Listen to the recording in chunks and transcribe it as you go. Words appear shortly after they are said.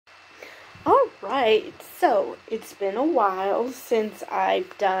Alright, so it's been a while since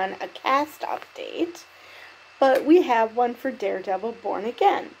I've done a cast update, but we have one for Daredevil Born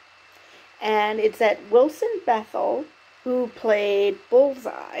Again. And it's that Wilson Bethel, who played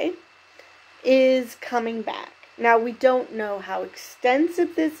Bullseye, is coming back. Now, we don't know how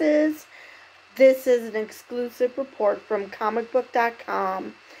extensive this is. This is an exclusive report from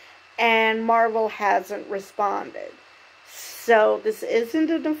comicbook.com, and Marvel hasn't responded. So this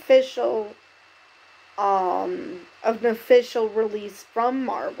isn't an official release from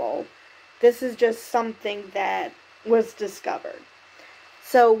Marvel. This is just something that was discovered.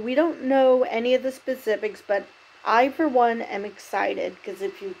 So we don't know any of the specifics, but I, for one, am excited because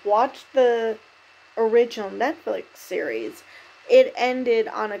if you've watched the original Netflix series, it ended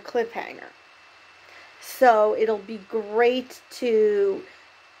on a cliffhanger. So it'll be great to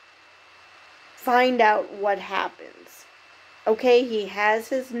find out what happens. Okay, he has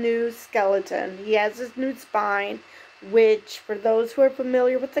his new skeleton. He has his new spine, which, for those who are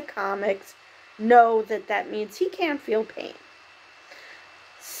familiar with the comics, know that that means he can't feel pain.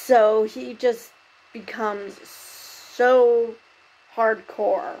 So he just becomes so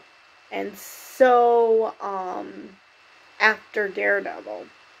hardcore and so after Daredevil.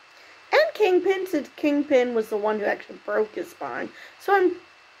 And Kingpin, since Kingpin was the one who actually broke his spine. So I'm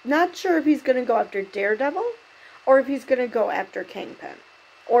not sure if he's going to go after Daredevil or if he's going to go after Kingpin.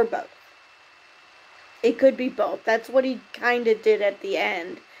 Or both. It could be both. That's what he kind of did at the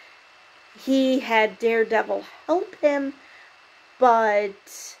end. He had Daredevil help him,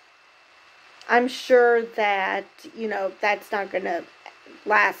 but I'm sure that, that's not going to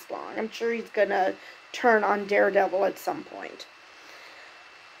last long. I'm sure he's going to turn on Daredevil at some point.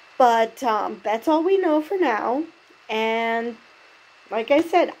 But that's all we know for now. And like I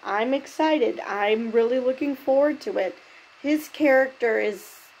said, I'm excited. I'm really looking forward to it. His character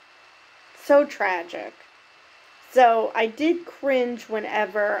is so tragic. So I did cringe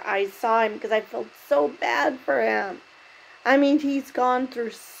whenever I saw him because I felt so bad for him. I mean, he's gone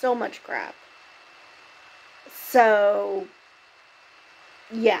through so much crap. So,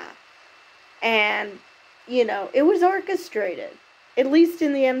 yeah. And, it was orchestrated. At least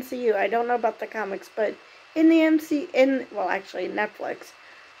in the MCU. I don't know about the comics, but in the Netflix,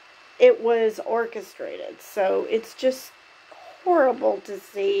 it was orchestrated. So it's just horrible to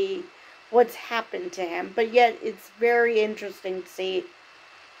see what's happened to him. But yet, it's very interesting to see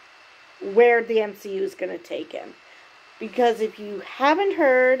where the MCU is going to take him. Because if you haven't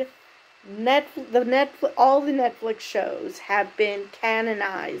heard, all the Netflix shows have been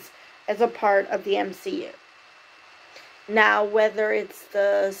canonized as a part of the MCU. Now, whether it's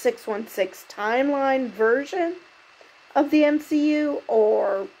the 616 timeline version of the MCU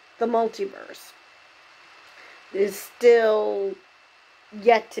or the multiverse is still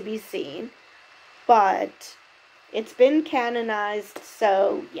yet to be seen. But it's been canonized,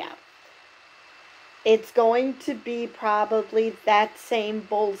 so yeah. It's going to be probably that same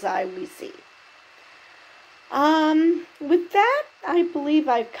Bullseye we see. With that, I believe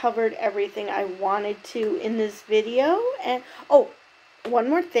I've covered everything I wanted to in this video. And, one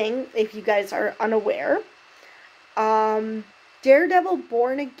more thing, if you guys are unaware. Daredevil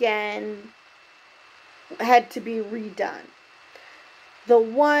Born Again had to be redone. The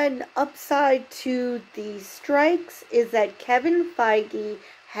one upside to the strikes is that Kevin Feige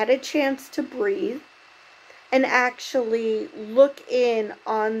had a chance to breathe and actually look in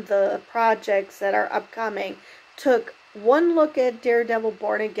on the projects that are upcoming, took one look at Daredevil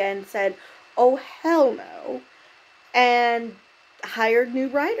Born Again, said, oh hell no, and hired new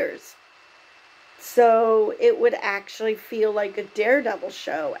writers. So it would actually feel like a Daredevil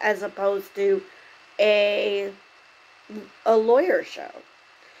show as opposed to a lawyer show.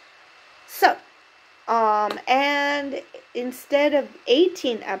 So, and instead of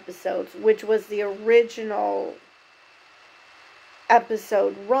 18 episodes, which was the original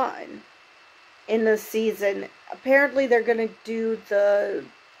episode run in the season, apparently they're going to do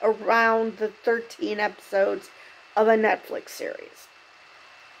around the 13 episodes of a Netflix series.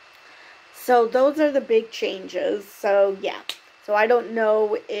 So those are the big changes. So yeah. So I don't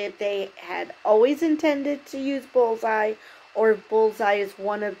know if they had always intended to use Bullseye or if Bullseye is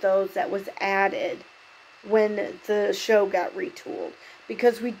one of those that was added when the show got retooled.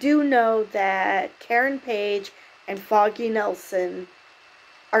 Because we do know that Karen Page and Foggy Nelson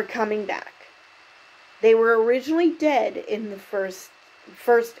are coming back. They were originally dead in the first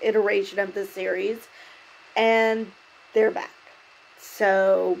iteration of the series, and they're back.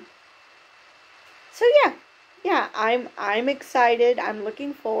 So yeah, I'm excited. I'm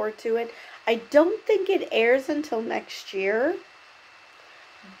looking forward to it. I don't think it airs until next year,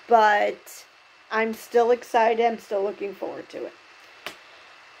 but I'm still excited. I'm still looking forward to it.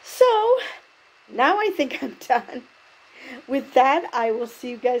 So, now I think I'm done. With that, I will see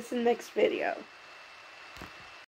you guys in the next video.